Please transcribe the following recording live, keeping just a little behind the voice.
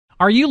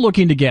Are you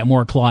looking to get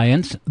more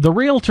clients? The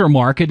realtor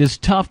market is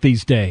tough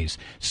these days.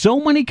 So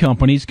many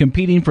companies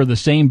competing for the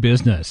same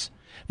business.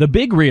 The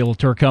big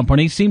realtor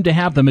companies seem to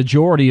have the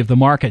majority of the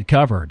market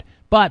covered.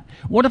 But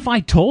what if I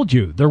told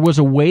you there was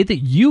a way that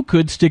you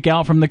could stick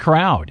out from the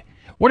crowd?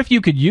 What if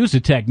you could use a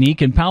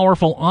technique and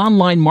powerful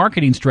online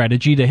marketing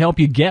strategy to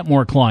help you get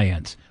more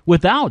clients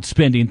without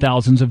spending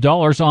thousands of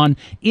dollars on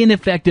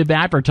ineffective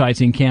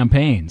advertising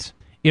campaigns?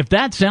 If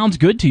that sounds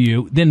good to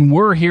you, then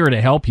we're here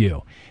to help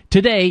you.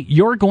 Today,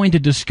 you're going to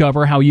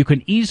discover how you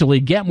can easily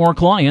get more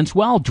clients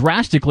while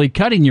drastically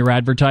cutting your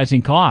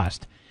advertising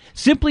cost.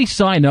 Simply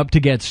sign up to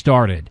get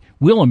started.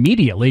 We'll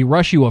immediately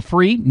rush you a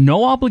free,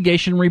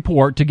 no-obligation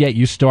report to get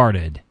you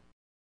started.